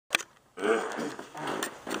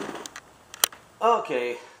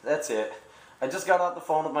Okay, that's it. I just got off the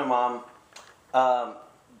phone with my mom. Um,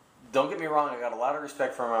 don't get me wrong, I got a lot of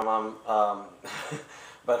respect for my mom,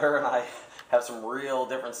 but her and I have some real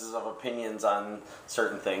differences of opinions on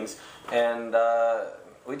certain things, and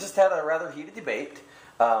we just had a rather heated debate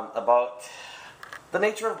about the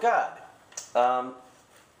nature of God. Um,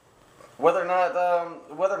 whether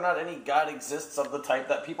or not any God exists of the type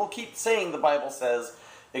that people keep saying the Bible says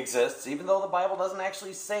exists, even though the Bible doesn't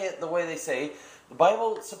actually say it the way they say. The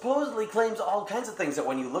Bible supposedly claims all kinds of things that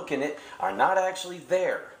when you look in it are not actually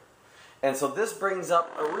there. And so this brings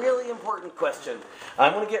up a really important question.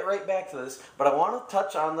 I'm going to get right back to this, but I want to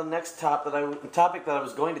touch on the next topic that I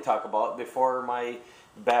was going to talk about before my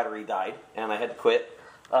battery died and I had to quit.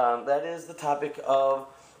 That is the topic of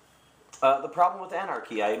the problem with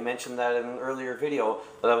anarchy. I mentioned that in an earlier video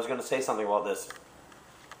that I was going to say something about this.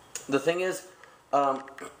 The thing is,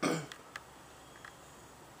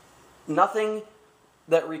 nothing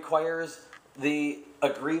that requires the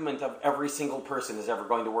agreement of every single person is ever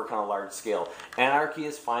going to work on a large scale. Anarchy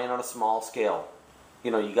is fine on a small scale.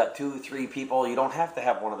 You know, you got 2, 3 people, you don't have to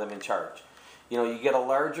have one of them in charge. You know, you get a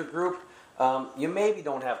larger group, you maybe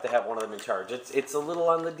don't have to have one of them in charge. It's a little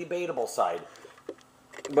on the debatable side.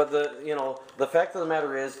 But the fact of the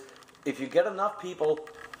matter is, if you get enough people,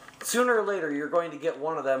 sooner or later you're going to get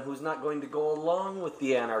one of them who's not going to go along with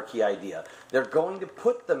the anarchy idea. They're going to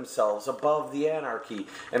put themselves above the anarchy.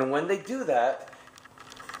 And when they do that,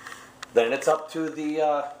 then it's up to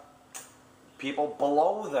the people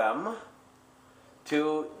below them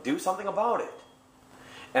to do something about it.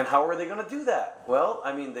 And how are they going to do that? Well,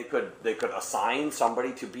 I mean, they could assign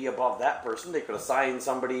somebody to be above that person. They could assign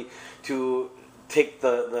somebody to take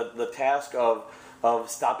the task of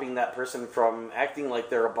stopping that person from acting like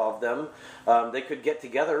they're above them. They could get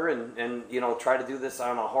together and try to do this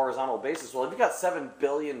on a horizontal basis. Well, if you've got 7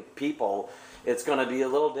 billion people, it's going to be a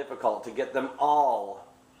little difficult to get them all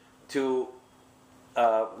to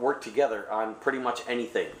work together on pretty much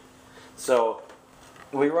anything. So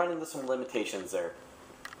we run into some limitations there.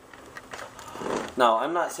 Now,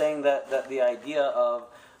 I'm not saying that the idea of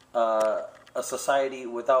a society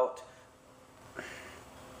without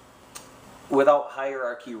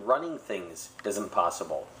hierarchy running things isn't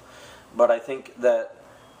possible. But I think that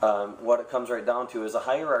what it comes right down to is a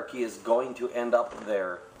hierarchy is going to end up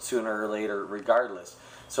there sooner or later regardless.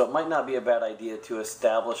 So it might not be a bad idea to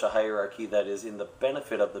establish a hierarchy that is in the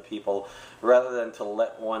benefit of the people rather than to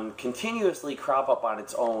let one continuously crop up on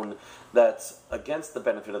its own that's against the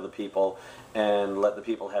benefit of the people and let the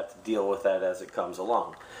people have to deal with that as it comes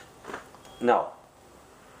along. Now,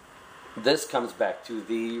 this comes back to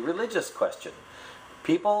the religious question.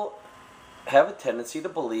 People have a tendency to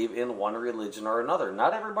believe in one religion or another.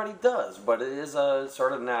 Not everybody does, but it is a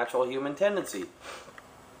sort of natural human tendency.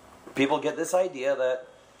 People get this idea that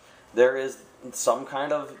there is some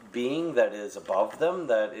kind of being that is above them,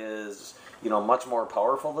 that is, much more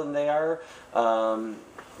powerful than they are,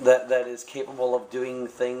 that is capable of doing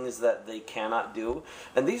things that they cannot do.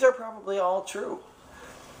 And these are probably all true.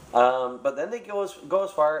 But then they go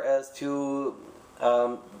as far as to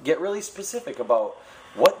get really specific about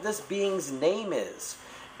what this being's name is,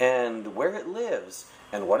 and where it lives,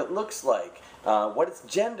 and what it looks like, what its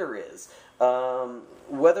gender is,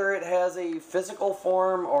 whether it has a physical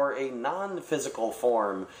form or a non-physical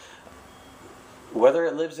form, whether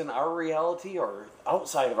it lives in our reality or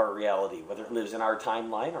outside of our reality, whether it lives in our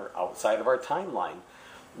timeline or outside of our timeline.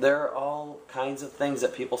 There are all kinds of things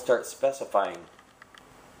that people start specifying.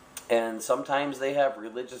 And sometimes they have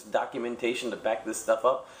religious documentation to back this stuff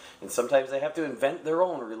up, and sometimes they have to invent their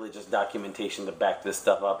own religious documentation to back this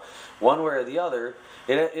stuff up. One way or the other,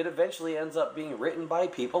 it eventually ends up being written by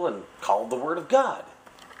people and called the Word of God.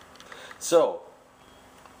 So,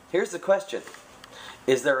 here's the question.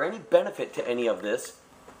 Is there any benefit to any of this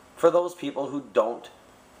for those people who don't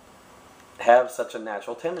have such a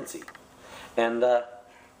natural tendency? And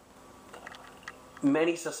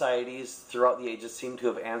many societies throughout the ages seem to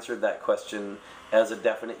have answered that question as a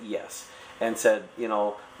definite yes, and said,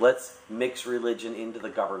 let's mix religion into the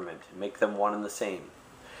government, make them one and the same.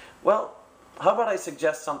 Well, how about I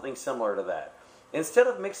suggest something similar to that? Instead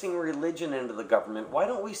of mixing religion into the government, why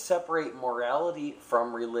don't we separate morality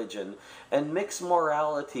from religion and mix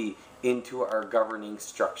morality into our governing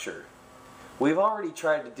structure? We've already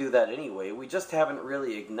tried to do that anyway, we just haven't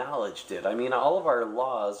really acknowledged it. I mean, all of our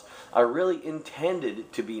laws are really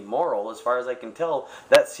intended to be moral. As far as I can tell,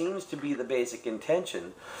 that seems to be the basic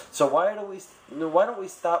intention. So why don't we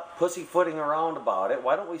stop pussyfooting around about it?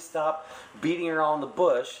 Why don't we stop beating around the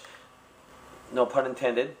bush, no pun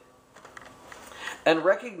intended, and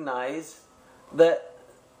recognize that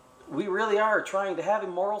we really are trying to have a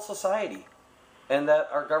moral society, and that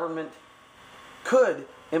our government could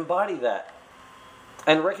embody that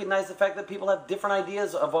and recognize the fact that people have different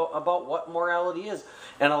ideas about what morality is,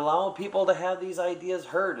 and allow people to have these ideas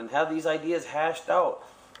heard and have these ideas hashed out,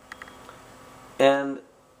 and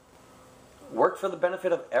work for the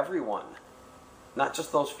benefit of everyone, not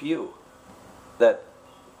just those few that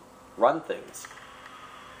run things.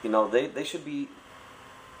 You know, they should be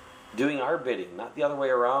doing our bidding, not the other way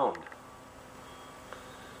around.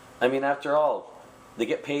 I mean, after all, they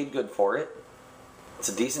get paid good for it. It's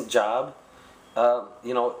a decent job.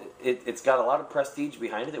 You know, it's got a lot of prestige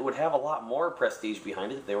behind it. It would have a lot more prestige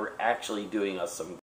behind it if they were actually doing us some